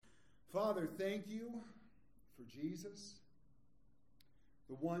Father, thank you for Jesus,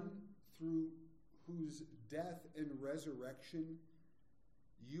 the one through whose death and resurrection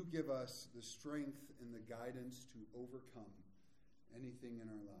you give us the strength and the guidance to overcome anything in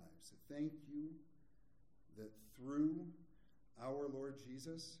our lives. Thank you that through our Lord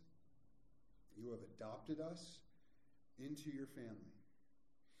Jesus, you have adopted us into your family.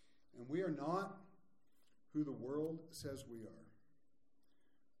 And we are not who the world says we are,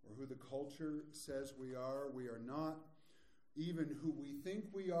 or who the culture says we are. We are not even who we think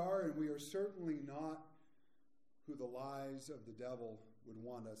we are, and we are certainly not who the lies of the devil would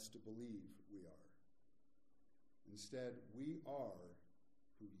want us to believe we are. Instead, we are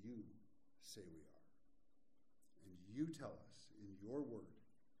who you say we are. And you tell us in your word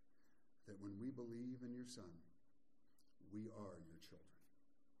that when we believe in your Son, we are your children.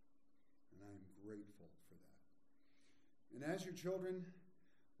 And I am grateful for that. And as your children,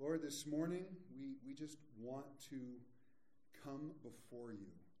 Lord, this morning, we just want to come before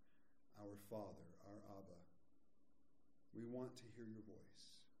you, our Father, our Abba. We want to hear your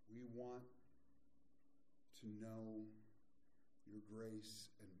voice. We want to know your grace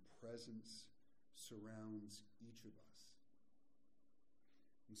and presence surrounds each of us.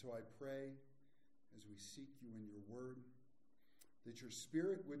 And so I pray, as we seek you in your word, that your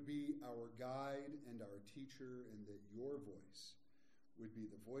Spirit would be our guide and our teacher, and that your voice would be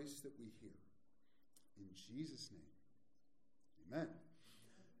the voice that we hear. In Jesus' name, amen.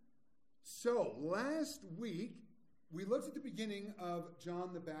 So, last week, we looked at the beginning of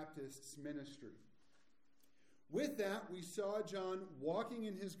John the Baptist's ministry. With that, we saw John walking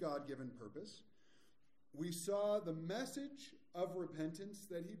in his God-given purpose. We saw the message of repentance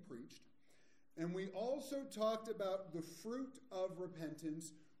that he preached. And we also talked about the fruit of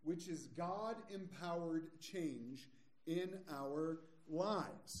repentance, which is God-empowered change in our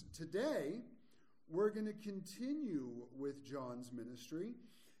lives. Today, we're going to continue with John's ministry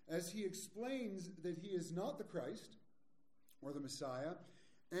as he explains that he is not the Christ or the Messiah,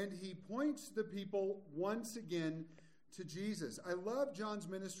 and he points the people once again to Jesus. I love John's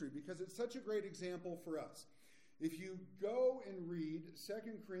ministry because it's such a great example for us. If you go and read 2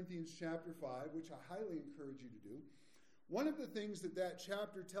 Corinthians chapter 5, which I highly encourage you to do, one of the things that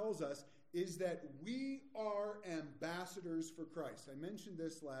chapter tells us is that we are ambassadors for Christ. I mentioned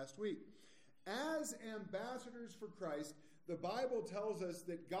this last week. As ambassadors for Christ, the Bible tells us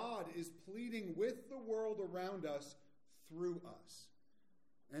that God is pleading with the world around us through us.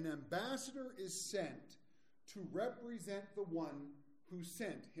 An ambassador is sent to represent the one who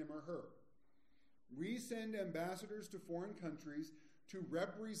sent him or her. We send ambassadors to foreign countries to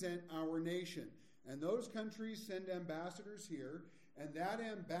represent our nation. And those countries send ambassadors here, and that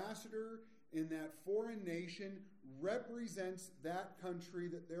ambassador in that foreign nation represents that country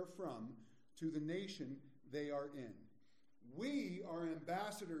that they're from to the nation they are in. We are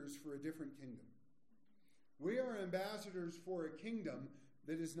ambassadors for a different kingdom. We are ambassadors for a kingdom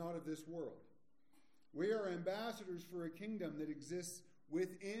that is not of this world. We are ambassadors for a kingdom that exists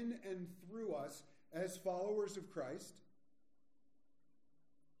within and through us as followers of Christ,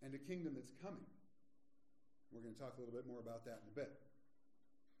 and a kingdom that's coming. We're going to talk a little bit more about that in a bit.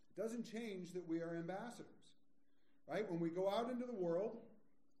 It doesn't change that we are ambassadors, right? When we go out into the world,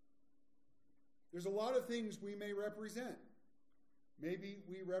 there's a lot of things we may represent. Maybe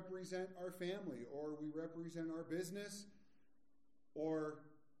we represent our family, or we represent our business, or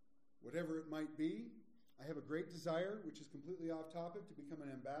whatever it might be. I have a great desire, which is completely off topic, to become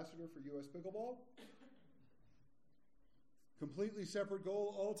an ambassador for U.S. Pickleball. Completely separate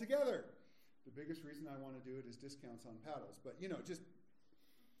goal altogether. The biggest reason I want to do it is discounts on paddles. But, just,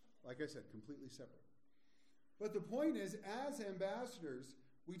 like I said, completely separate. But the point is, as ambassadors,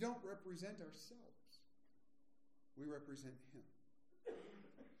 we don't represent ourselves. We represent him.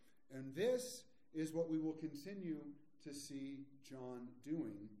 And this is what we will continue to see John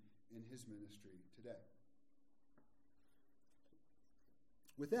doing in his ministry today.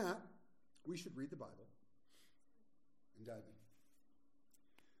 With that, we should read the Bible and dive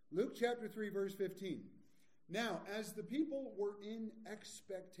in. Luke chapter 3, verse 15. Now, as the people were in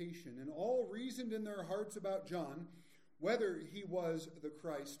expectation and all reasoned in their hearts about John, whether he was the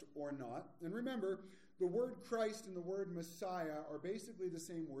Christ or not, and remember, the word Christ and the word Messiah are basically the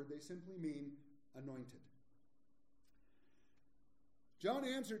same word. They simply mean anointed. John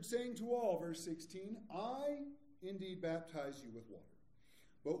answered, saying to all, verse 16, I indeed baptize you with water.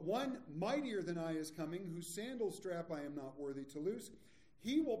 But one mightier than I is coming, whose sandal strap I am not worthy to loose.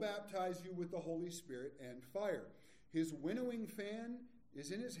 He will baptize you with the Holy Spirit and fire. His winnowing fan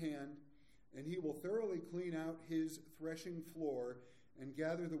is in his hand, and he will thoroughly clean out his threshing floor, and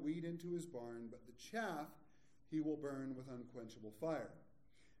gather the wheat into his barn, but the chaff he will burn with unquenchable fire.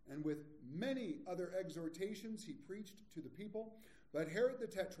 And with many other exhortations he preached to the people. But Herod the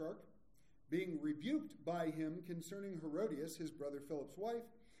Tetrarch, being rebuked by him concerning Herodias, his brother Philip's wife,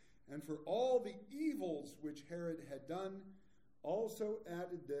 and for all the evils which Herod had done, also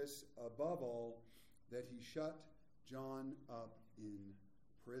added this above all, that he shut John up in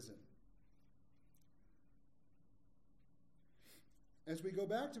prison. As we go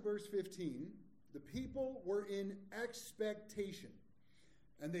back to verse 15, the people were in expectation,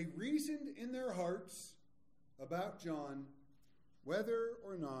 and they reasoned in their hearts about John, whether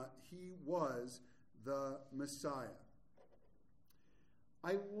or not he was the Messiah.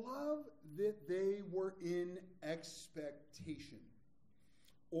 I love that they were in expectation.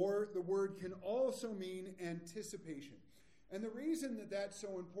 Or the word can also mean anticipation. And the reason that that's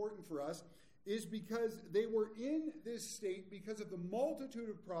so important for us is because they were in this state because of the multitude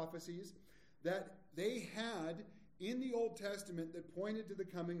of prophecies that they had in the Old Testament that pointed to the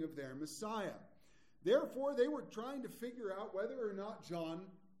coming of their Messiah. Therefore, they were trying to figure out whether or not John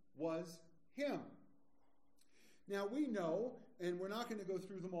was him. Now, we know, and we're not going to go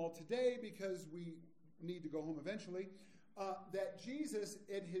through them all today because we need to go home eventually, that Jesus,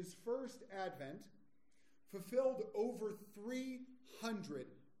 at his first advent, fulfilled over 300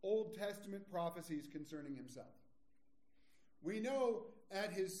 Old Testament prophecies concerning himself. We know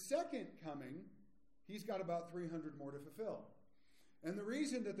at his second coming, he's got about 300 more to fulfill. And the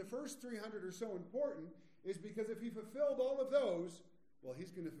reason that the first 300 are so important is because if he fulfilled all of those, well,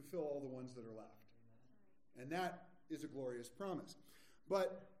 he's going to fulfill all the ones that are left. And that is a glorious promise.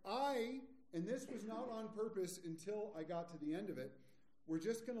 But and this was not on purpose until I got to the end of it, we're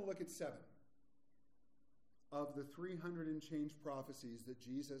just going to look at 7 of the 300 and change prophecies that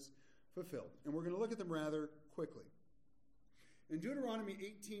Jesus fulfilled. And we're going to look at them rather quickly. In Deuteronomy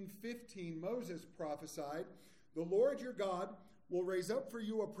 18:15, Moses prophesied, "The Lord your God will raise up for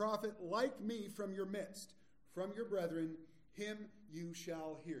you a prophet like me from your midst, from your brethren, him you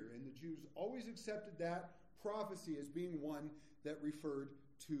shall hear." And the Jews always accepted that prophecy as being one that referred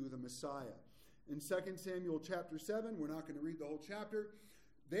to the Messiah. In 2 Samuel chapter 7, we're not going to read the whole chapter,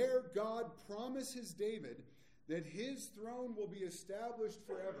 there God promises David that his throne will be established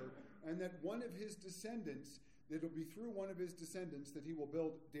forever, and that one of his descendants, that it'll be through one of his descendants that he will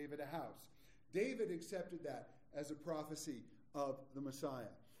build David a house. David accepted that as a prophecy of the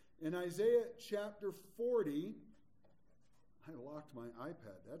Messiah. In Isaiah chapter 40, I locked my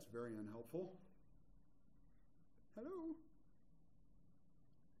iPad. That's very unhelpful. Hello.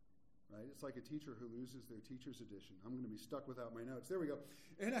 Right? It's like a teacher who loses their teacher's edition. I'm going to be stuck without my notes. There we go.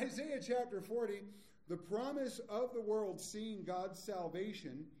 In Isaiah chapter 40, the promise of the world seeing God's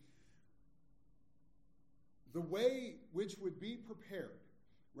salvation, the way which would be prepared,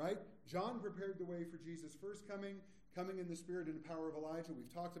 right? John prepared the way for Jesus' first coming in the spirit and power of Elijah.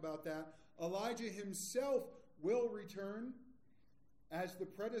 We've talked about that. Elijah himself will return as the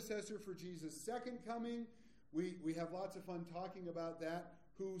predecessor for Jesus' second coming. We have lots of fun talking about that.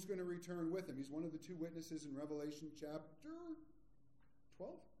 Who's going to return with him? He's one of the 2 witnesses in Revelation chapter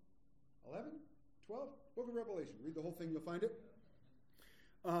 12? 11? 12? Book of Revelation. Read the whole thing, you'll find it.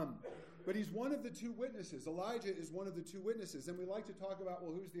 But he's one of the 2 witnesses. Elijah is one of the 2 witnesses. And we like to talk about,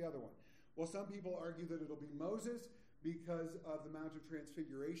 well, who's the other one? Well, some people argue that it'll be Moses because of the Mount of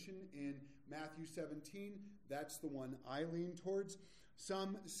Transfiguration in Matthew 17. That's the one I lean towards.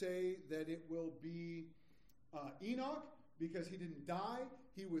 Some say that it will be Enoch because he didn't die.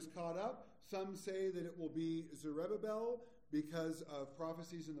 He was caught up. Some say that it will be Zerubbabel because of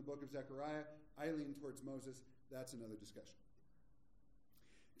prophecies in the book of Zechariah. I lean towards Moses. That's another discussion.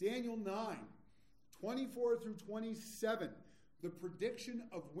 Daniel 9, 24 through 27, the prediction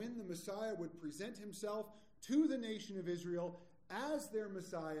of when the Messiah would present himself to the nation of Israel as their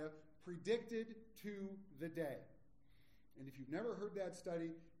Messiah, predicted to the day. And if you've never heard that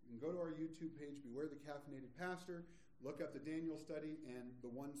study, you can go to our YouTube page, Beware the Caffeinated Pastor, look up the Daniel study and the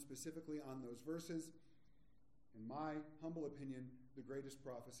one specifically on those verses. In my humble opinion, the greatest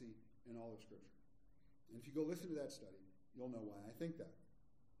prophecy in all of Scripture. And if you go listen to that study, you'll know why I think that.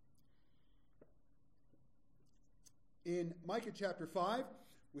 In Micah chapter 5,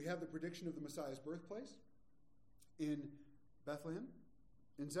 we have the prediction of the Messiah's birthplace in Bethlehem.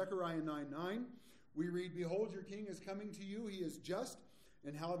 In Zechariah 9:9, we read, "Behold, your king is coming to you. He is just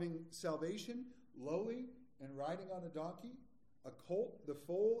and having salvation, lowly and riding on a donkey, a colt, the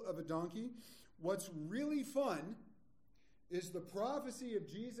foal of a donkey." What's really fun is the prophecy of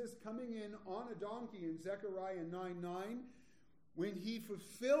Jesus coming in on a donkey in Zechariah 9:9. When he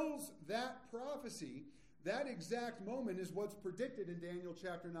fulfills that prophecy, That exact moment is what's predicted in Daniel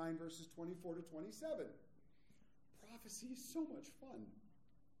chapter 9, verses 24 to 27. Prophecy is so much fun.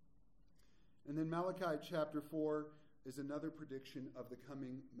 And then Malachi chapter 4 is another prediction of the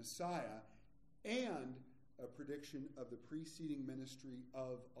coming Messiah and a prediction of the preceding ministry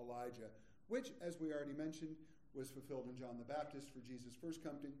of Elijah, which, as we already mentioned, was fulfilled in John the Baptist for Jesus' first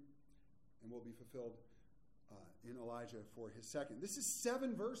coming and will be fulfilled in Elijah for his second. This is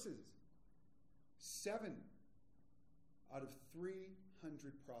 7 verses. 7 out of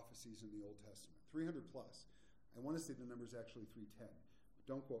 300 prophecies in the Old Testament. 300 plus. I want to say the number is actually 310. But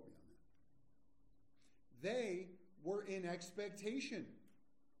don't quote me on that. They were in expectation.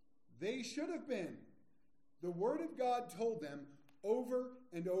 They should have been. The Word of God told them over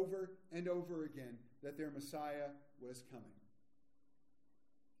and over and over again that their Messiah was coming.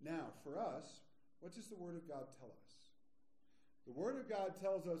 Now, for us, what does the Word of God tell us? The Word of God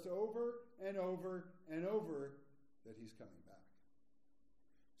tells us over and over and over that he's coming back.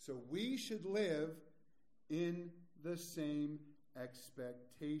 So we should live in the same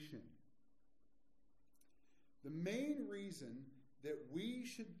expectation. The main reason that we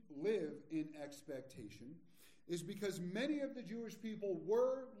should live in expectation is because many of the Jewish people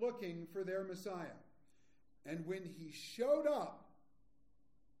were looking for their Messiah. And when he showed up,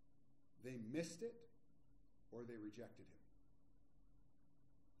 they missed it or they rejected him.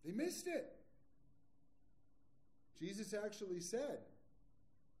 They missed it. Jesus actually said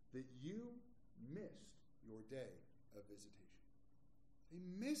that you missed your day of visitation. They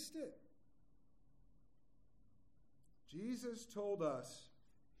missed it. Jesus told us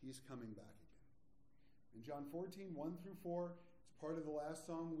he's coming back again. In John 14, 1 through 4, it's part of the last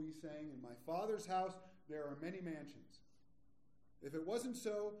song we sang. In my Father's house, there are many mansions. If it wasn't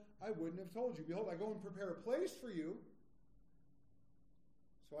so, I wouldn't have told you. Behold, I go and prepare a place for you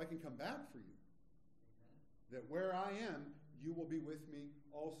so I can come back for you. That where I am, you will be with me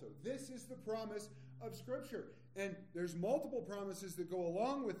also. This is the promise of Scripture. And there's multiple promises that go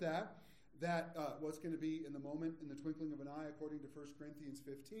along with that. What's going to be in the moment, in the twinkling of an eye, according to 1 Corinthians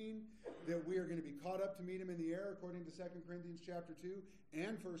 15. That we are going to be caught up to meet him in the air, according to 2 Corinthians chapter 2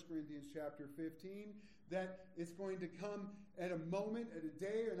 and 1 Corinthians chapter 15. That it's going to come at a moment, at a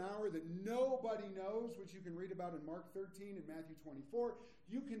day, an hour that nobody knows, which you can read about in Mark 13 and Matthew 24.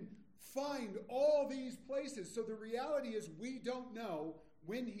 You can find all these places. So the reality is we don't know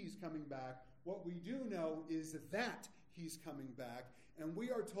when he's coming back. What we do know is that he's coming back. And we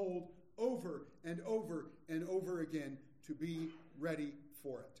are told over and over and over again to be ready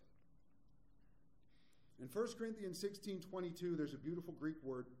for it. In 1 Corinthians 16:22, there's a beautiful Greek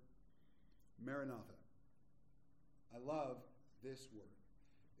word, Maranatha. I love this word.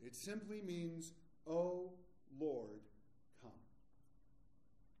 It simply means, "O Lord, come."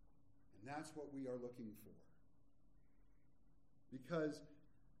 And that's what we are looking for. Because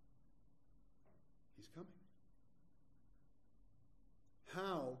he's coming.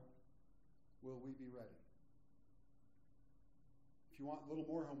 How will we be ready? If you want a little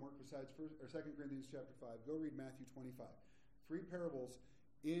more homework besides 2 Corinthians chapter 5, go read Matthew 25. 3 parables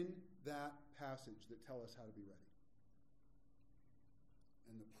in that passage that tell us how to be ready.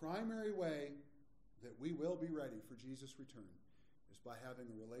 And the primary way that we will be ready for Jesus' return is by having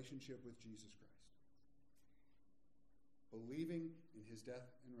a relationship with Jesus Christ. Believing in his death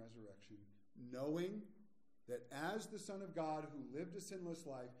and resurrection, knowing that as the Son of God who lived a sinless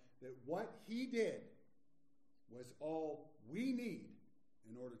life, that what he did was all we need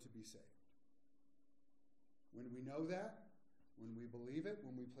in order to be saved. When we know that, when we believe it,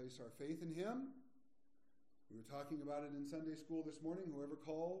 when we place our faith in him, we were talking about it in Sunday school this morning, whoever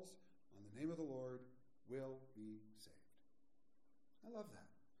calls on the name of the Lord will be saved. I love that.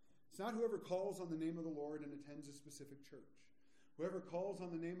 It's not whoever calls on the name of the Lord and attends a specific church. Whoever calls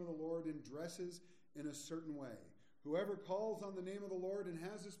on the name of the Lord and dresses in a certain way. Whoever calls on the name of the Lord and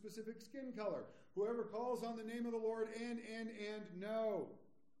has a specific skin color. Whoever calls on the name of the Lord and no.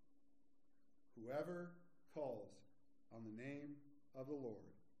 Whoever calls on the name of the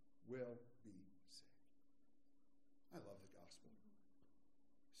Lord will be saved. I love the gospel.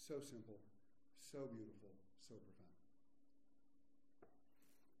 So simple, so beautiful, so profound.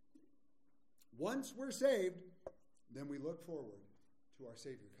 Once we're saved, then we look forward to our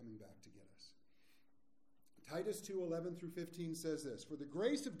Savior coming back to get us. Titus 2:11 through 15 says this, "For the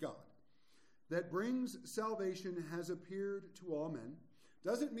grace of God that brings salvation has appeared to all men."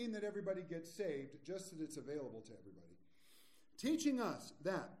 Doesn't mean that everybody gets saved, just that it's available to everybody. "Teaching us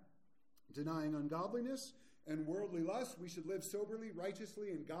that, denying ungodliness and worldly lust, we should live soberly,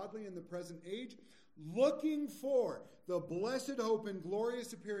 righteously, and godly in the present age, looking for the blessed hope and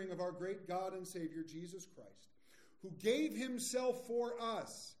glorious appearing of our great God and Savior, Jesus Christ, who gave himself for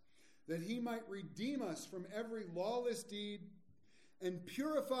us, that he might redeem us from every lawless deed and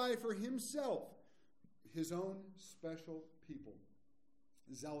purify for himself his own special people,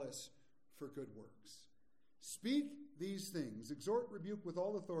 zealous for good works. Speak these things, exhort, rebuke with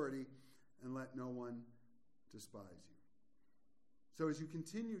all authority, and let no one despise you. So as you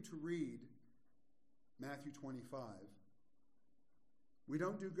continue to read Matthew 25, we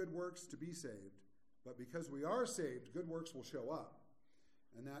don't do good works to be saved, but because we are saved, good works will show up.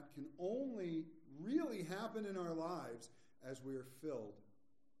 And that can only really happen in our lives as we are filled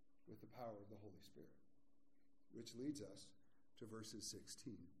with the power of the Holy Spirit, which leads us to verses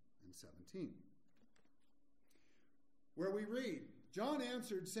 16 and 17, where we read, John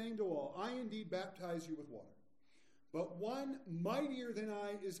answered, saying to all, I indeed baptize you with water, but one mightier than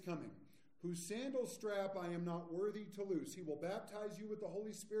I is coming, whose sandal strap I am not worthy to loose. He will baptize you with the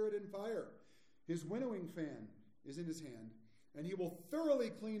Holy Spirit and fire. His winnowing fan is in his hand, and he will thoroughly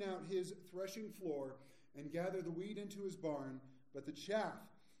clean out his threshing floor and gather the wheat into his barn, but the chaff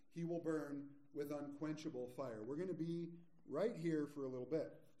he will burn with unquenchable fire. We're going to be right here for a little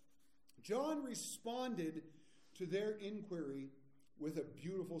bit. John responded to their inquiry with a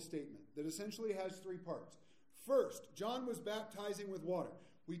beautiful statement that essentially has three parts. First, John was baptizing with water.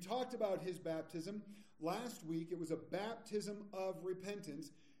 We talked about his baptism last week. It was a baptism of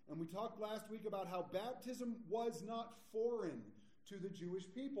repentance. And we talked last week about how baptism was not foreign to the Jewish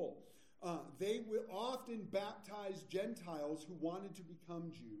people. They would often baptize Gentiles who wanted to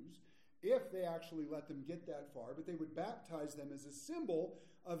become Jews, if they actually let them get that far. But they would baptize them as a symbol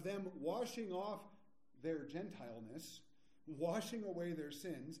of them washing off their Gentileness, washing away their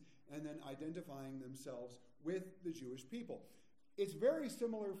sins, and then identifying themselves with the Jewish people. It's very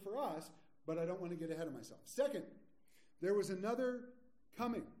similar for us, but I don't want to get ahead of myself. Second, there was another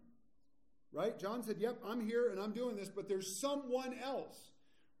coming, right? John said, yep, I'm here and I'm doing this, but there's someone else,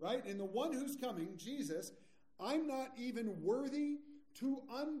 right? And the one who's coming, Jesus, I'm not even worthy to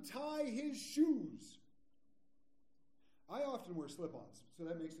untie his shoes. I often wear slip-ons, so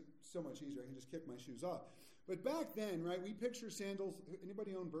that makes it so much easier. I can just kick my shoes off. But back then, right, we picture sandals.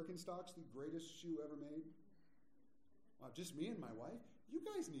 Anybody own Birkenstocks, the greatest shoe ever made? Wow, just me and my wife? You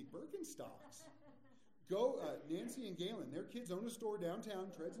guys need Birkenstocks. Go, Nancy and Galen, their kids own a store downtown,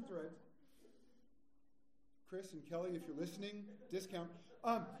 Treads and Threads. Chris and Kelly, if you're listening, discount.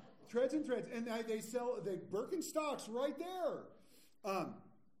 Treads and Threads, and they sell the Birkenstocks right there.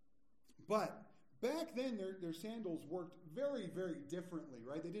 But back then, their sandals worked very, very differently,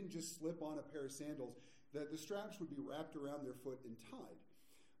 right? They didn't just slip on a pair of sandals. The straps would be wrapped around their foot and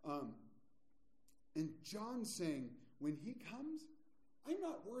tied. And John's saying, when he comes, I'm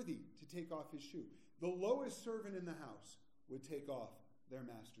not worthy to take off his shoe. The lowest servant in the house would take off their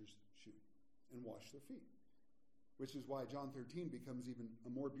master's shoe and wash their feet, which is why John 13 becomes even a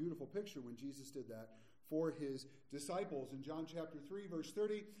more beautiful picture when Jesus did that for his disciples. In John chapter 3, verse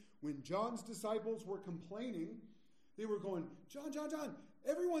 30, when John's disciples were complaining, they were going, John,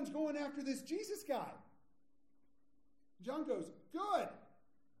 everyone's going after this Jesus guy. John goes, good.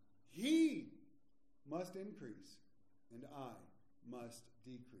 He must increase, and I must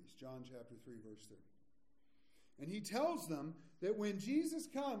decrease. John chapter 3, verse 30. And he tells them that when Jesus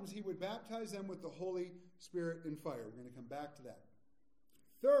comes, he would baptize them with the Holy Spirit and fire. We're going to come back to that.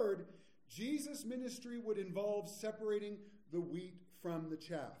 Third, Jesus' ministry would involve separating the wheat from the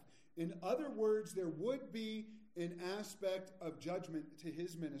chaff. In other words, there would be an aspect of judgment to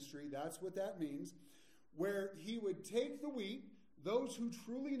his ministry. That's what that means. Where he would take the wheat, those who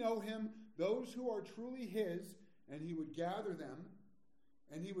truly know him, those who are truly his, and he would gather them.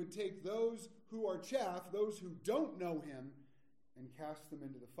 And he would take those who are chaff, those who don't know him, and cast them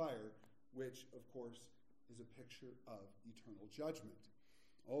into the fire, which, of course, is a picture of eternal judgment.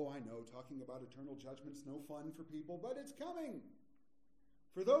 Oh, I know, talking about eternal judgment's no fun for people, but it's coming.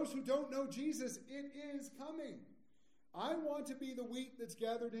 For those who don't know Jesus, it is coming. I want to be the wheat that's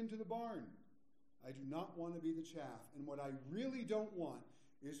gathered into the barn. I do not want to be the chaff. And what I really don't want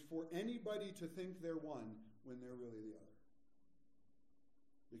is for anybody to think they're one when they're really the other.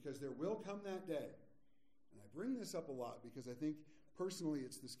 Because there will come that day. And I bring this up a lot because I think personally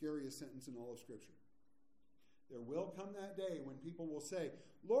it's the scariest sentence in all of Scripture. There will come that day when people will say,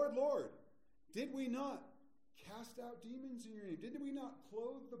 Lord, Lord, did we not cast out demons in your name? Didn't we not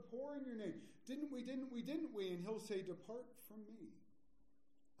clothe the poor in your name? Didn't we? And he'll say, depart from me.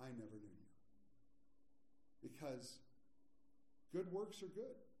 I never knew you. Because good works are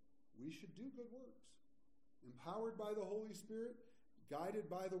good. We should do good works. Empowered by the Holy Spirit, guided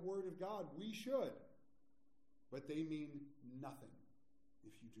by the Word of God, we should. but they mean nothing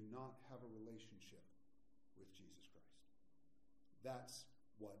if you do not have a relationship with Jesus Christ. That's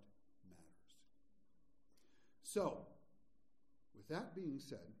what matters. So, with that being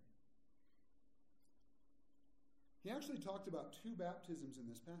said, he actually talked about two baptisms in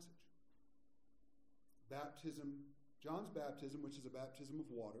this passage. John's baptism, which is a baptism of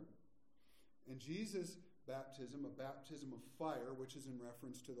water, and Jesus' baptism, a baptism of fire, which is in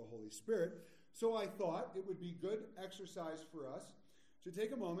reference to the Holy Spirit. So I thought it would be good exercise for us to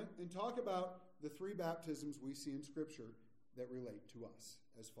take a moment and talk about the three baptisms we see in Scripture that relate to us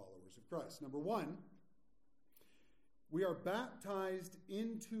as followers of Christ. Number one, we are baptized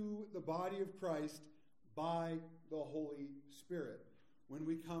into the body of Christ by the Holy Spirit when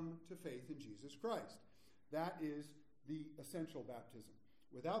we come to faith in Jesus Christ. That is the essential baptism.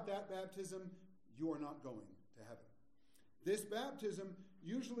 Without that baptism, you are not going to heaven. This baptism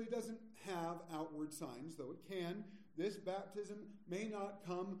usually doesn't have outward signs, though it can. This baptism may not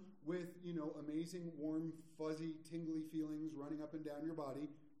come with, amazing, warm, fuzzy, tingly feelings running up and down your body,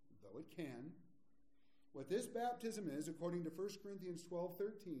 though it can. What this baptism is, according to 1 Corinthians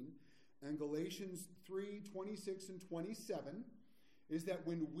 12:13 and Galatians 3:26 and 27, is that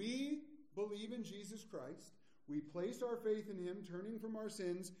when we believe in Jesus Christ, we place our faith in him, turning from our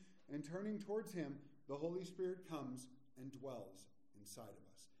sins and turning towards him, the Holy Spirit comes and dwells inside of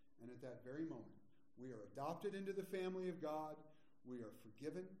us. And at that very moment, we are adopted into the family of God. We are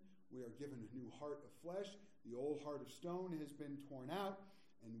forgiven. We are given a new heart of flesh. The old heart of stone has been torn out,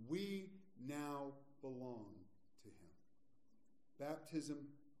 and we now belong to him. Baptism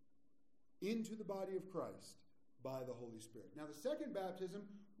into the body of Christ by the Holy Spirit. Now, the second baptism,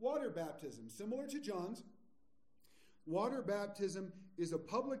 water baptism, similar to John's. Water baptism is a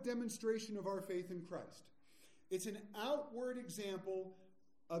public demonstration of our faith in Christ. It's an outward example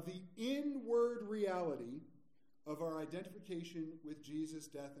of the inward reality of our identification with Jesus'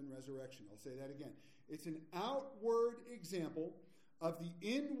 death and resurrection. I'll say that again. It's an outward example of the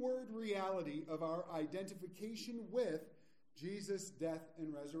inward reality of our identification with Jesus' death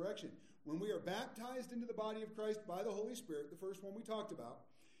and resurrection. When we are baptized into the body of Christ by the Holy Spirit, the first one we talked about,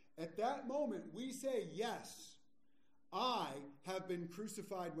 at that moment we say, yes, I have been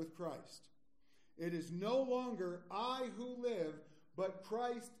crucified with Christ. It is no longer I who live, but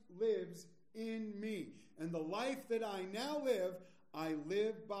Christ lives in me. And the life that I now live, I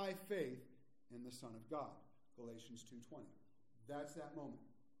live by faith in the Son of God. Galatians 2:20. That's that moment.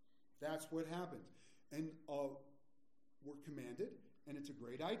 That's what happens. And we're commanded, and it's a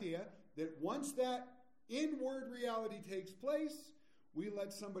great idea, that once that inward reality takes place, we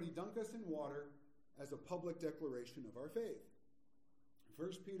let somebody dunk us in water as a public declaration of our faith.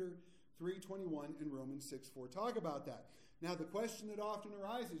 1 Peter 3:21 and Romans 6:4 talk about that. Now, the question that often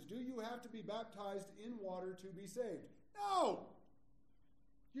arises, do you have to be baptized in water to be saved? No!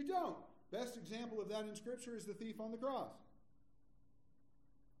 You don't. Best example of that in Scripture is the thief on the cross.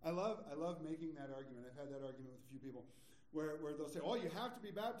 I love making that argument. I've had that argument with a few people where they'll say, oh, you have to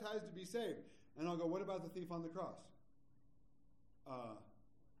be baptized to be saved. And I'll go, what about the thief on the cross?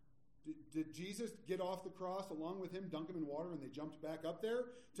 Did Jesus get off the cross along with him, dunk him in water, and they jumped back up there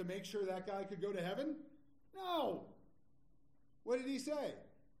to make sure that guy could go to heaven? No. What did he say?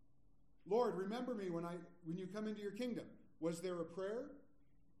 Lord, remember me when you come into your kingdom. Was there a prayer?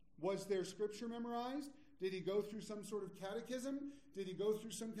 Was there scripture memorized? Did he go through some sort of catechism? Did he go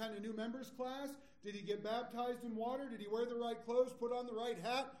through some kind of new members class? Did he get baptized in water? Did he wear the right clothes, put on the right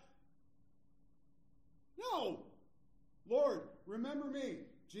hat? No. Lord, remember me.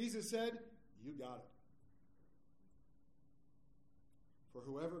 Jesus said, you got it. For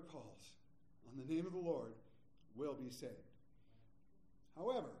whoever calls on the name of the Lord will be saved.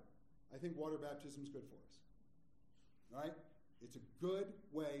 However, I think water baptism is good for us. Right? It's a good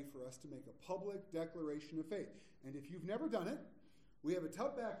way for us to make a public declaration of faith. And if you've never done it, we have a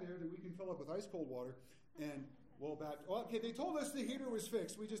tub back there that we can fill up with ice cold water, and we'll okay, they told us the heater was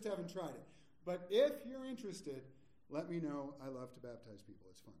fixed. We just haven't tried it. But if you're interested, let me know. I love to baptize people.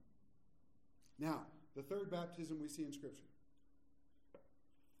 It's fun. Now, the third baptism we see in Scripture.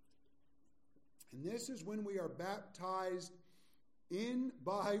 And this is when we are baptized in,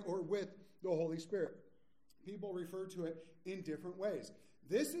 by, or with the Holy Spirit. People refer to it in different ways.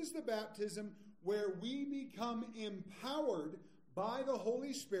 This is the baptism where we become empowered by the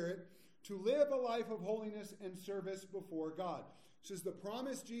Holy Spirit to live a life of holiness and service before God. This is the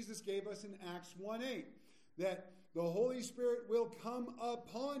promise Jesus gave us in Acts 1:8, that the Holy Spirit will come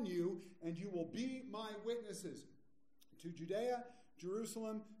upon you and you will be my witnesses to Judea,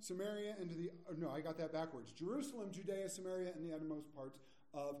 Jerusalem, Samaria, and to the... No, I got that backwards. Jerusalem, Judea, Samaria, and the uttermost parts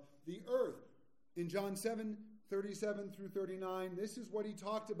of the earth. In John 7:33, 37 through 39, this is what he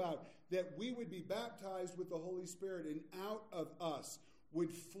talked about, that we would be baptized with the Holy Spirit, and out of us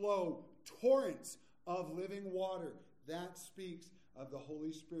would flow torrents of living water. That speaks of the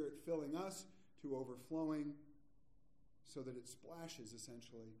Holy Spirit filling us to overflowing so that it splashes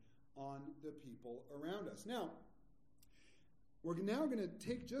essentially on the people around us. Now, we're now going to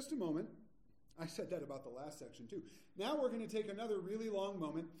take just a moment. I said that about the last section too. Now we're going to take another really long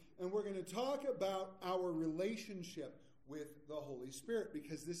moment, and we're going to talk about our relationship with the Holy Spirit,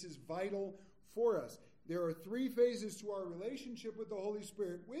 because this is vital for us. There are 3 phases to our relationship with the Holy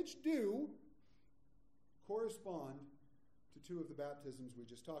Spirit, which do correspond to 2 of the baptisms we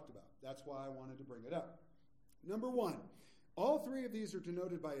just talked about. That's why I wanted to bring it up. Number 1, all 3 of these are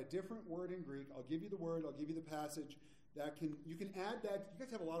denoted by a different word in Greek. I'll give you the word, I'll give you the passage. You can add that. You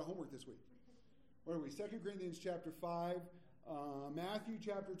guys have a lot of homework this week. What are we? 2 Corinthians chapter 5, Matthew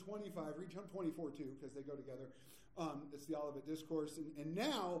chapter 25. Read 24 too, because they go together. It's the Olivet Discourse. And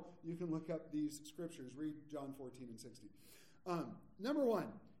now you can look up these scriptures. Read John 14 and 16. Number 1,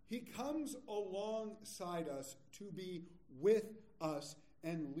 he comes alongside us to be with us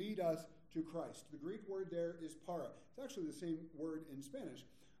and lead us to Christ. The Greek word there is para. It's actually the same word in Spanish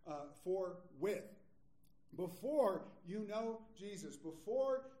for with. Before you know Jesus,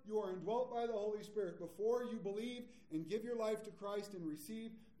 before you are indwelt by the Holy Spirit, before you believe and give your life to Christ and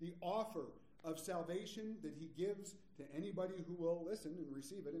receive the offer of salvation that he gives to anybody who will listen and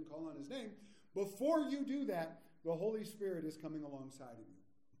receive it and call on his name, before you do that, the Holy Spirit is coming alongside of you.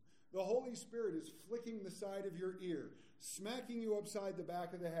 The Holy Spirit is flicking the side of your ear, smacking you upside the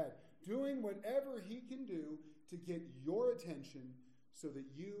back of the head, doing whatever he can do to get your attention so that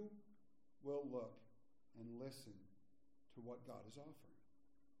you will look and listen to what God is offering.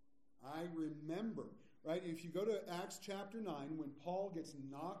 I remember, right, if you go to Acts chapter 9, when Paul gets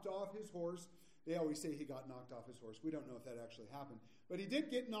knocked off his horse, they always say he got knocked off his horse. We don't know if that actually happened. But he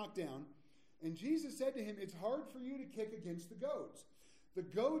did get knocked down, and Jesus said to him, it's hard for you to kick against the goads. The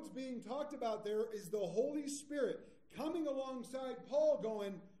goads being talked about there is the Holy Spirit coming alongside Paul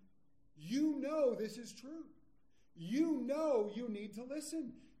going, you know this is true. You know you need to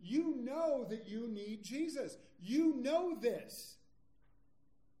listen. You know that you need Jesus. You know this.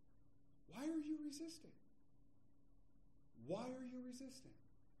 Why are you resisting? Why are you resisting?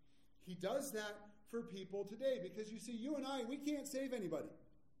 He does that for people today because you see, you and I, we can't save anybody.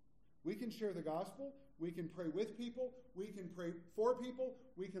 We can share the gospel. We can pray with people. We can pray for people.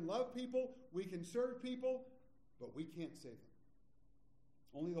 We can love people. We can serve people. But we can't save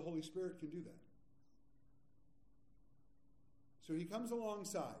them. Only the Holy Spirit can do that. So he comes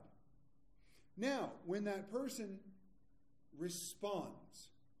alongside. Now, when that person responds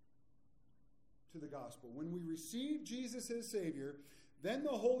to the gospel, when we receive Jesus as Savior, then the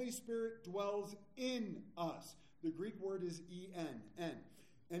Holy Spirit dwells in us. The Greek word is en.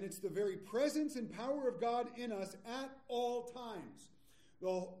 And it's the very presence and power of God in us at all times.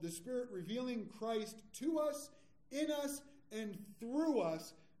 The Spirit revealing Christ to us, in us, and through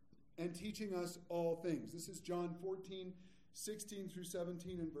us, and teaching us all things. This is John 14, 16 through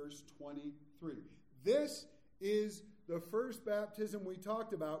 17 and verse 23. This is the first baptism we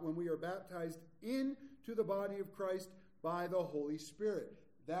talked about when we are baptized into the body of Christ by the Holy Spirit.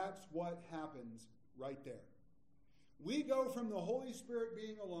 That's what happens right there. We go from the Holy Spirit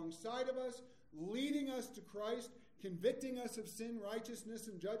being alongside of us, leading us to Christ, convicting us of sin, righteousness,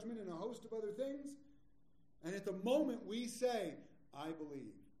 and judgment, and a host of other things. And at the moment we say, I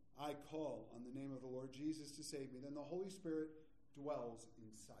believe, I call on the name of the Lord Jesus to save me, then the Holy Spirit dwells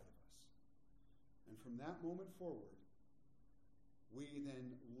inside of us. And from that moment forward, we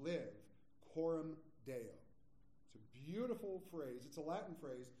then live coram Deo. It's a beautiful phrase. It's a Latin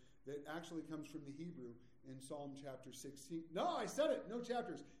phrase that actually comes from the Hebrew in Psalm chapter 16. No, I said it. No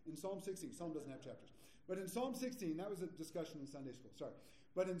chapters. In Psalm 16. Psalm doesn't have chapters. But in Psalm 16, that was a discussion in Sunday school. Sorry.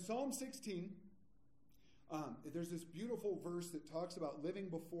 But in Psalm 16, there's this beautiful verse that talks about living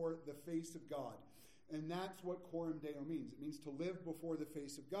before the face of God. And that's what coram Deo means. It means to live before the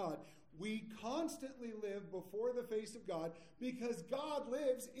face of God. We constantly live before the face of God because God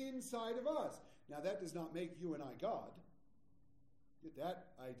lives inside of us. Now, that does not make you and I God. Get that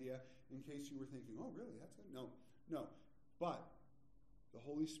idea in case you were thinking, oh, really? That's it? No. But the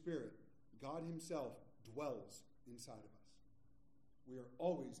Holy Spirit, God himself, dwells inside of us. We are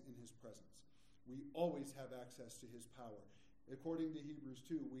always in his presence. We always have access to his power. According to Hebrews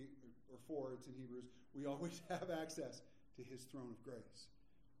 2, or 4, it's in Hebrews, we always have access to his throne of grace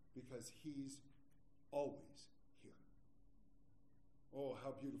because he's always here. Oh,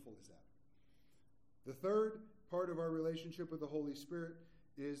 how beautiful is that? The third part of our relationship with the Holy Spirit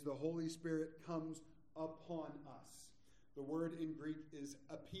is the Holy Spirit comes upon us. The word in Greek is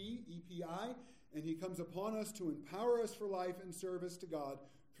epi, E-P-I, and he comes upon us to empower us for life and service to God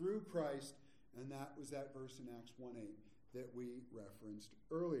through Christ. And that was that verse in Acts 1:8 that we referenced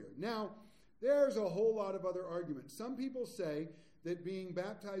earlier. Now, there's a whole lot of other arguments. Some people say that being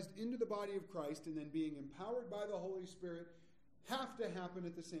baptized into the body of Christ and then being empowered by the Holy Spirit have to happen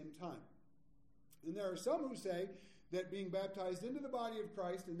at the same time. And there are some who say that being baptized into the body of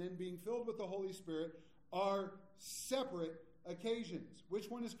Christ and then being filled with the Holy Spirit are separate occasions. Which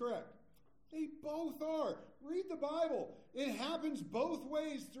one is correct? They both are. Read the Bible. It happens both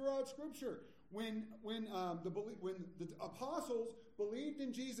ways throughout Scripture. When the apostles believed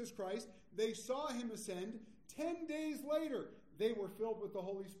in Jesus Christ, they saw him ascend. 10 days later, they were filled with the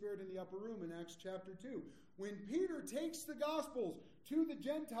Holy Spirit in the upper room in Acts chapter 2. When Peter takes the Gospels to the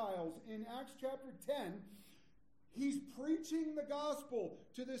Gentiles in Acts chapter 10, he's preaching the gospel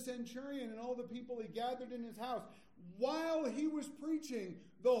to the centurion and all the people he gathered in his house. While he was preaching,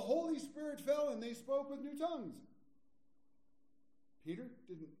 the Holy Spirit fell and they spoke with new tongues. Peter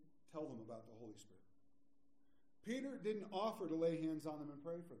didn't tell them about the Holy Spirit. Peter didn't offer to lay hands on them and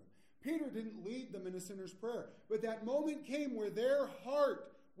pray for them. Peter didn't lead them in a sinner's prayer. But that moment came where their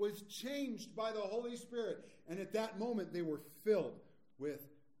heart was changed by the Holy Spirit. And at that moment, they were filled with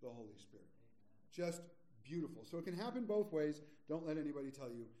the Holy Spirit. Just beautiful. So it can happen both ways. Don't let anybody tell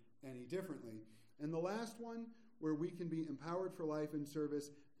you any differently. And the last one, where we can be empowered for life and service,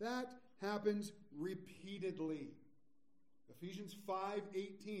 that happens repeatedly. Ephesians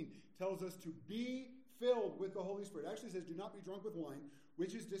 5:18 tells us to be filled with the Holy Spirit. It actually says, do not be drunk with wine,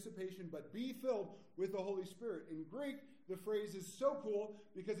 which is dissipation, but be filled with the Holy Spirit. In Greek, the phrase is so cool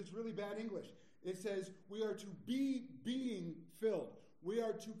because it's really bad English. It says we are to be being filled. We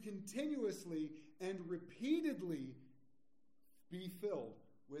are to continuously and repeatedly be filled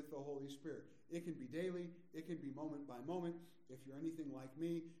with the Holy Spirit. It can be daily. It can be moment by moment. If you're anything like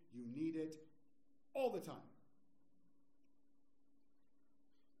me, you need it all the time.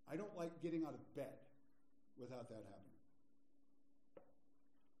 I don't like getting out of bed without that happening.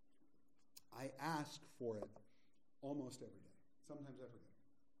 I ask for it almost every day. Sometimes I forget.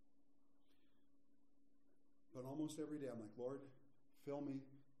 But almost every day I'm like, Lord, fill me,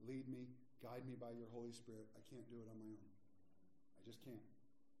 lead me, guide me by your Holy Spirit. I can't do it on my own. I just can't.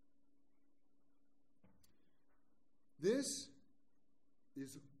 This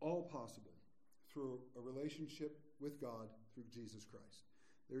is all possible through a relationship with God through Jesus Christ.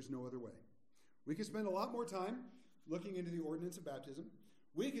 There's no other way. We could spend a lot more time looking into the ordinance of baptism.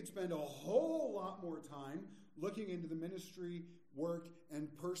 We could spend a whole lot more time looking into the ministry, work,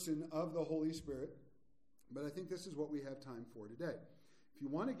 and person of the Holy Spirit. But I think this is what we have time for today. If you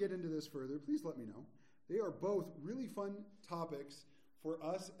want to get into this further, please let me know. They are both really fun topics for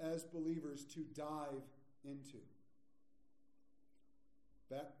us as believers to dive into.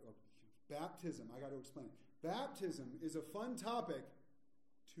 Baptism, I got to explain. Baptism is a fun topic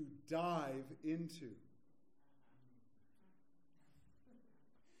to dive into.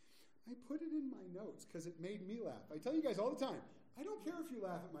 I put it in my notes because it made me laugh. I tell you guys all the time, I don't care if you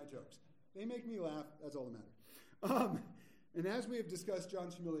laugh at my jokes. They make me laugh. That's all that matters. And as we have discussed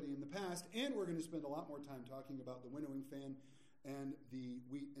John's humility in the past, and we're going to spend a lot more time talking about the winnowing fan and the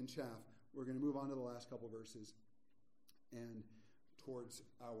wheat and chaff, we're going to move on to the last couple verses and towards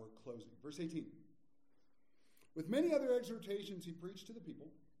our closing. Verse 18. With many other exhortations he preached to the people.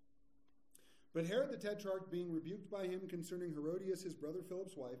 But Herod the Tetrarch, being rebuked by him concerning Herodias, his brother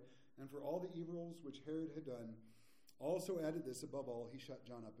Philip's wife, and for all the evils which Herod had done, also added this, above all, he shut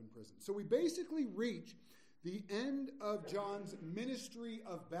John up in prison. So we basically reach the end of John's ministry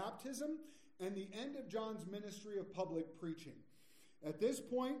of baptism and the end of John's ministry of public preaching. At this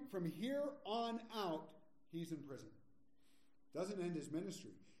point, from here on out, he's in prison. Doesn't end his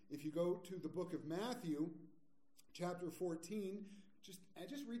ministry. If you go to the book of Matthew, chapter 14,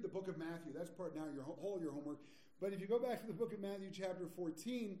 just read the book of Matthew. That's part now all your homework. But if you go back to the book of Matthew, chapter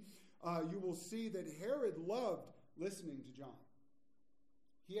 14, you will see that Herod loved listening to John.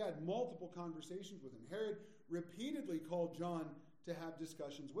 He had multiple conversations with him. Herod repeatedly called John to have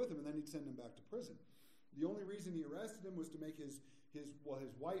discussions with him, and then he'd send him back to prison. The only reason he arrested him was to make his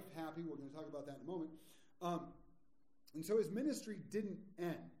wife happy. We're going to talk about that in a moment. And so his ministry didn't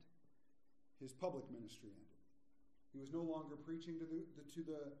end. His public ministry ended. He was no longer preaching to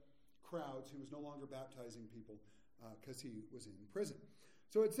the crowds. He was no longer baptizing people because he was in prison.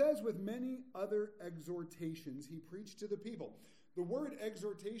 So it says, with many other exhortations, he preached to the people. The word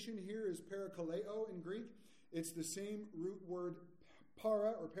exhortation here is parakaleo in Greek. It's the same root word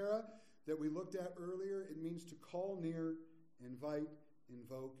para that we looked at earlier. It means to call near, invite,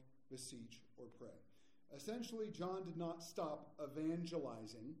 invoke, beseech, or pray. Essentially, John did not stop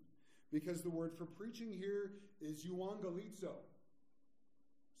evangelizing, because the word for preaching here is euangelizo.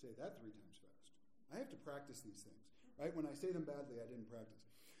 Say that 3 times fast. I have to practice these things, right? When I say them badly, I didn't practice.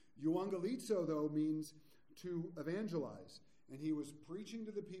 Euangelizo, though, means to evangelize. And he was preaching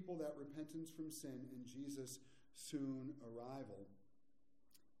to the people that repentance from sin and Jesus' soon arrival.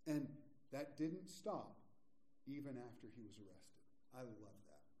 And that didn't stop even after he was arrested. I love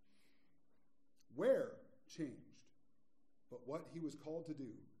that. Where changed, but what he was called to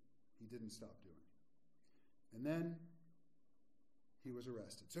do, he didn't stop doing. And then he was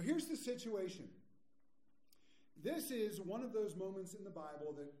arrested. So here's the situation. This is one of those moments in the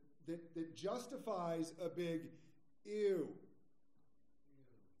Bible that justifies a big ew.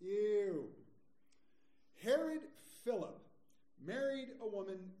 Ew. Herod Philip married a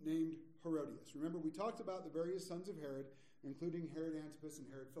woman named Herodias. Remember, we talked about the various sons of Herod, including Herod Antipas and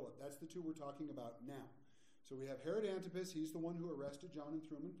Herod Philip. That's the 2 we're talking about now. So we have Herod Antipas, he's the one who arrested John and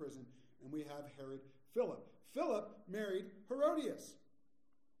threw him in prison, and we have Herod Philip. Philip married Herodias,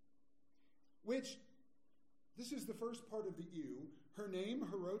 which, this is the first part of the ew. Her name,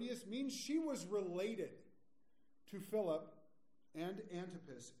 Herodias, means she was related to Philip and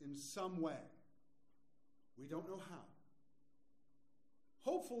Antipas in some way. We don't know how.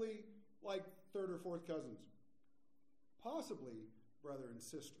 Hopefully, like 3rd or 4th cousins. Possibly brother and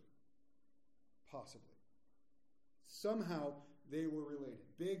sister. Possibly. Somehow they were related.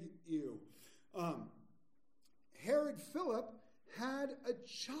 Big ew. Herod Philip had a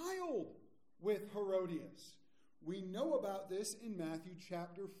child with Herodias. We know about this in Matthew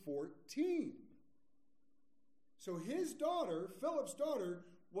chapter 14. So his daughter, Philip's daughter,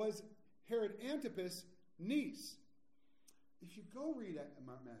 was Herod Antipas' niece. If you go read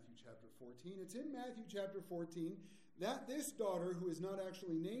Matthew chapter 14, it's in Matthew chapter 14 that this daughter, who is not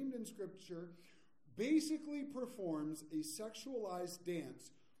actually named in Scripture, basically performs a sexualized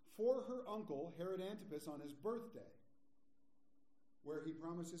dance for her uncle, Herod Antipas, on his birthday, where he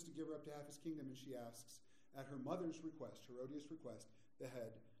promises to give her up to half his kingdom, and she asks, at her mother's request, Herodias' request, the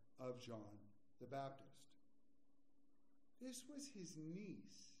head of John the Baptist. This was his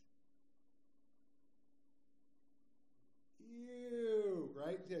niece. Ew,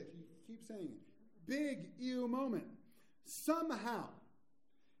 right? Yeah, you keep saying it. Big ew moment. Somehow,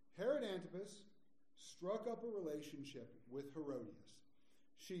 Herod Antipas struck up a relationship with Herodias.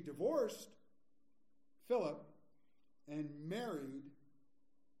 She divorced Philip and married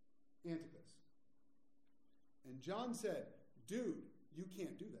Antipas. And John said, dude, you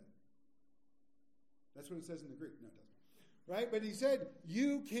can't do that. That's what it says in the Greek. No, it doesn't. Right? But he said,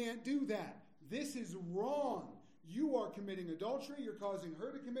 you can't do that. This is wrong. You are committing adultery. You're causing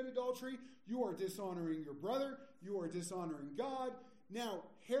her to commit adultery. You are dishonoring your brother. You are dishonoring God. Now,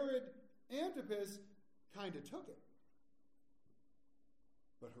 Herod Antipas kind of took it.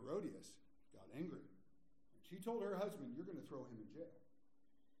 But Herodias got angry. And she told her husband, you're going to throw him in jail.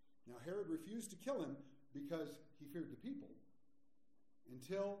 Now, Herod refused to kill him because he feared the people,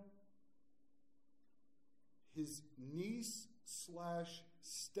 until his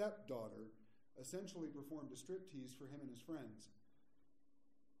niece/stepdaughter essentially performed a striptease for him and his friends.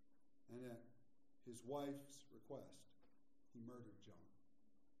 And at his wife's request, he murdered John.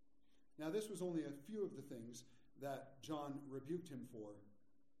 Now, this was only a few of the things that John rebuked him for.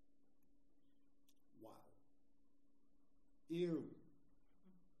 Wow. Ew.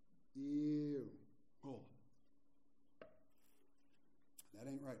 Ew. Oh. That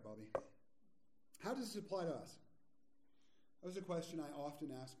ain't right, Bobby. How does this apply to us? That was a question I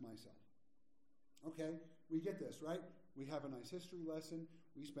often ask myself. Okay, we get this, right? We have a nice history lesson.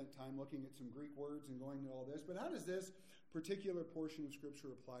 We spent time looking at some Greek words and going into all this. But how does this particular portion of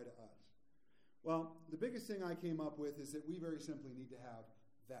Scripture apply to us? Well, the biggest thing I came up with is that we very simply need to have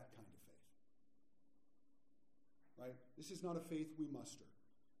that kind of faith. Right? This is not a faith we muster.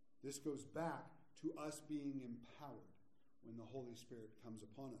 This goes back to us being empowered when the Holy Spirit comes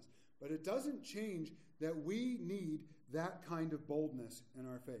upon us. But it doesn't change that we need that kind of boldness in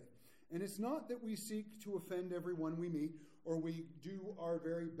our faith. And it's not that we seek to offend everyone we meet or we do our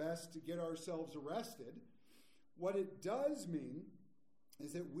very best to get ourselves arrested. What it does mean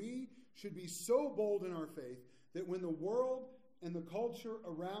is that we should be so bold in our faith that when the world and the culture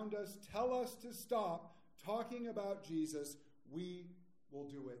around us tell us to stop talking about Jesus, we will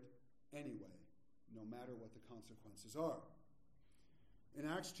do it anyway, no matter what the consequences are. In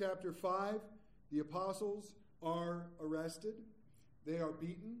Acts chapter 5, the apostles are arrested. They are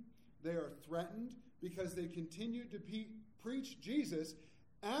beaten. They are threatened because they continued to preach Jesus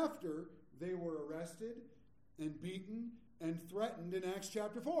after they were arrested and beaten and threatened in Acts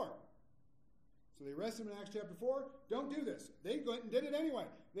chapter 4. So they arrested him in Acts chapter 4. Don't do this. They went and did it anyway.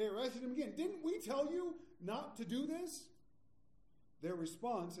 They arrested him again. Didn't we tell you not to do this? Their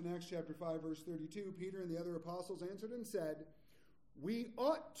response in Acts chapter 5, verse 32, Peter and the other apostles answered and said, we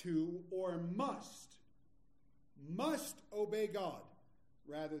ought to or must obey God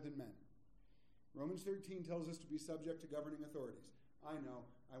rather than men. Romans 13 tells us to be subject to governing authorities. I know,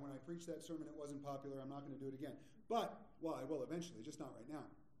 when I preached that sermon, it wasn't popular. I'm not going to do it again. But, well, I will eventually, just not right now.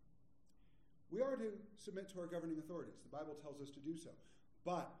 We are to submit to our governing authorities. The Bible tells us to do so.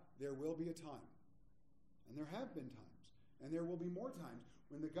 But there will be a time, and there have been times, and there will be more times,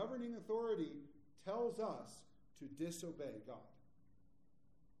 when the governing authority tells us to disobey God.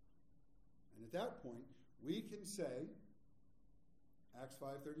 And at that point, we can say, Acts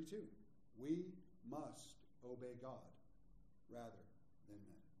 5:32, we must obey God rather than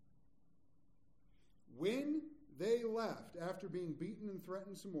men. When they left, after being beaten and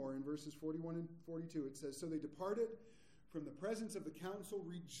threatened some more, in verses 41 and 42, it says, so they departed from the presence of the council,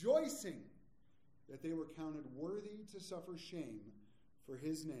 rejoicing that they were counted worthy to suffer shame for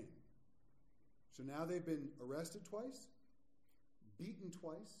his name. So now they've been arrested twice, beaten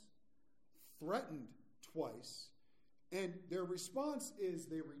twice, threatened twice, and their response is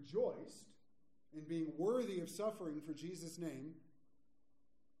they rejoiced in being worthy of suffering for Jesus' name.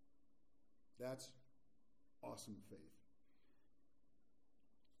 That's awesome faith.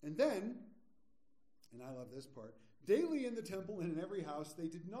 And then, and I love this part, daily in the temple and in every house, they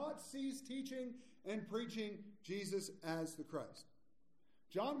did not cease teaching and preaching Jesus as the Christ.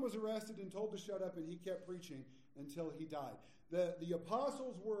 John was arrested and told to shut up, and he kept preaching until he died. The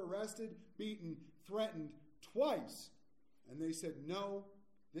apostles were arrested, beaten, threatened twice, and they said, no,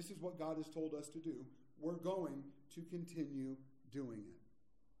 this is what God has told us to do. We're going to continue doing it.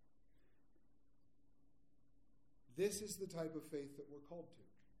 This is the type of faith that we're called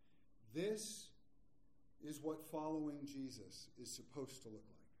to. This is what following Jesus is supposed to look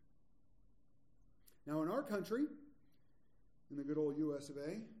like. Now, in our country, in the good old US of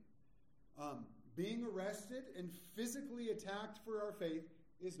A, being arrested and physically attacked for our faith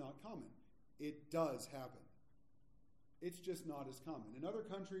is not common. It does happen. It's just not as common. In other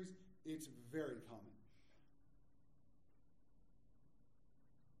countries, it's very common.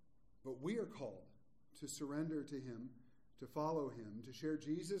 But we are called to surrender to him, to follow him, to share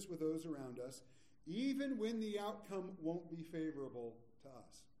Jesus with those around us, even when the outcome won't be favorable to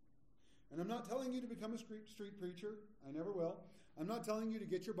us. And I'm not telling you to become a street preacher. I never will. I'm not telling you to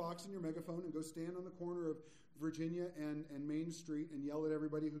get your box and your megaphone and go stand on the corner of Virginia and Main Street and yell at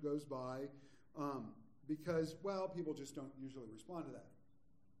everybody who goes by because, well, people just don't usually respond to that.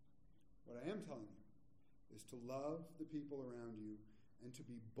 What I am telling you is to love the people around you and to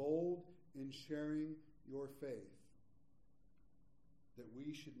be bold in sharing your faith, that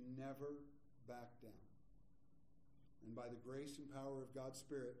we should never back down. And by the grace and power of God's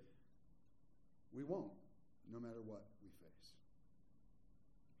Spirit, we won't, no matter what we face.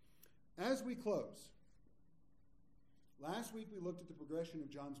 As we close, last week we looked at the progression of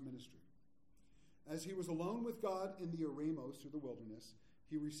John's ministry. As he was alone with God in the eremos, or the wilderness,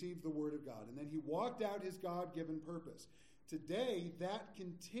 he received the word of God, and then he walked out his God-given purpose. Today, that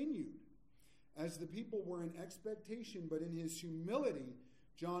continued as the people were in expectation, but in his humility,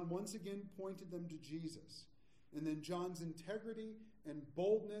 John once again pointed them to Jesus. And then John's integrity and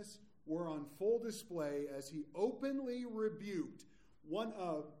boldness were on full display as he openly rebuked one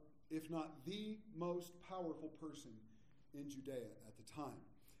of, if not the most powerful person in Judea at the time.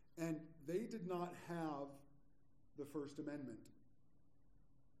 And they did not have the First Amendment.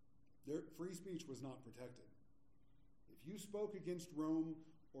 Their free speech was not protected. If you spoke against Rome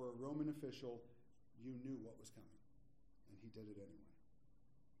or a Roman official, you knew what was coming. And he did it anyway.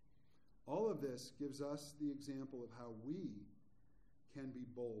 All of this gives us the example of how we can be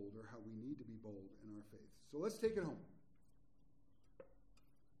bold, or how we need to be bold in our faith. So let's take it home.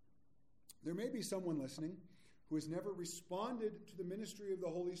 There may be someone listening who has never responded to the ministry of the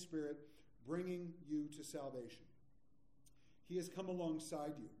Holy Spirit bringing you to salvation. He has come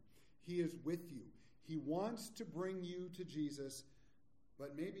alongside you. He is with you. He wants to bring you to Jesus,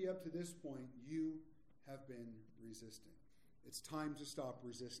 but maybe up to this point, you have been resisting. It's time to stop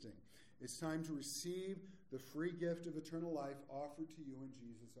resisting. It's time to receive the free gift of eternal life offered to you in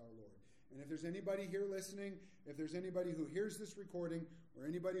Jesus our Lord. And if there's anybody here listening, if there's anybody who hears this recording, or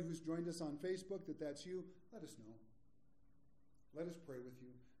anybody who's joined us on Facebook that's you, let us know. Let us pray with you.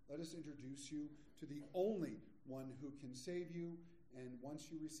 Let us introduce you to the only one who can save you. And once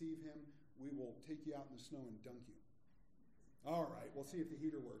you receive him, we will take you out in the snow and dunk you. All right, we'll see if the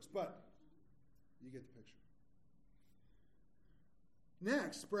heater works, but you get the picture.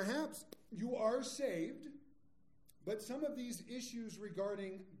 Next, perhaps you are saved, but some of these issues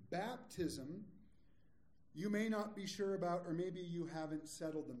regarding baptism you may not be sure about, or maybe you haven't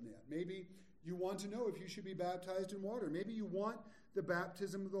settled them yet. Maybe you want to know if you should be baptized in water. Maybe you want the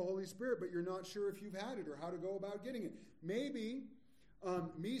baptism of the Holy Spirit, but you're not sure if you've had it or how to go about getting it. Maybe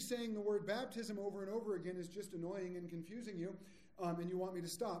me saying the word baptism over and over again is just annoying and confusing you, and you want me to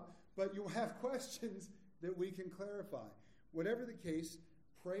stop, but you have questions that we can clarify. Whatever the case,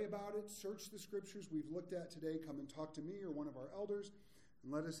 pray about it, search the scriptures we've looked at today, come and talk to me or one of our elders,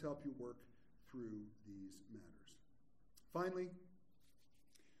 and let us help you work through these matters. Finally,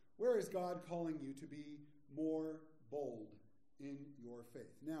 where is God calling you to be more bold in your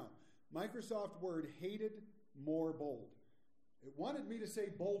faith? Now, Microsoft Word hated more bold. It wanted me to say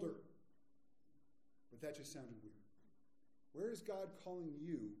bolder, but that just sounded weird. Where is God calling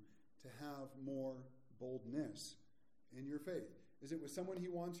you to have more boldness in your faith? Is it with someone he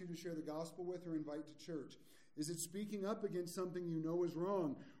wants you to share the gospel with or invite to church? Is it speaking up against something you know is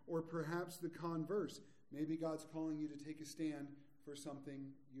wrong, or perhaps the converse? Maybe God's calling you to take a stand for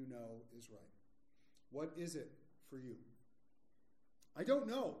something you know is right. What is it for you? I don't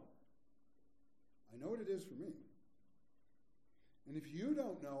know. I know what it is for me. And if you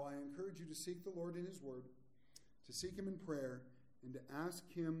don't know, I encourage you to seek the Lord in his word, to seek him in prayer, and to ask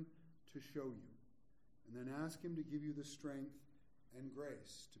him to show you. And then ask him to give you the strength and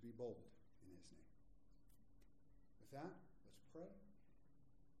grace to be bold in his name. With that, let's pray.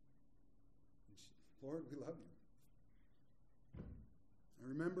 Lord, we love you. I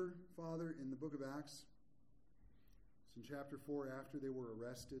remember, Father, in the book of Acts, it's in chapter 4, after they were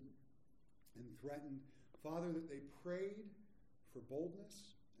arrested and threatened, Father, that they prayed for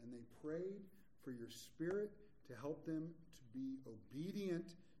boldness and they prayed for your Spirit to help them to be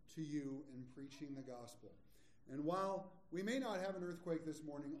obedient to you in preaching the gospel. And while we may not have an earthquake this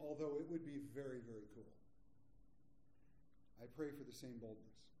morning, although it would be very, very cool, I pray for the same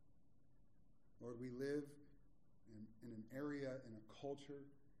boldness. Lord, we live in an area, in a culture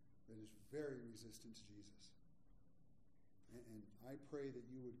that is very resistant to Jesus. And I pray that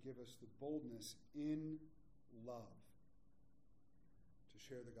you would give us the boldness in love to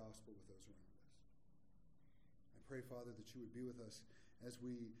share the gospel with those around us. I pray, Father, that you would be with us as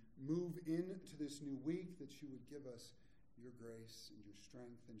we move into this new week, that you would give us your grace and your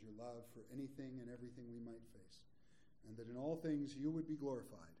strength and your love for anything and everything we might face. And that in all things you would be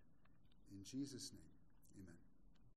glorified. In Jesus' name, amen.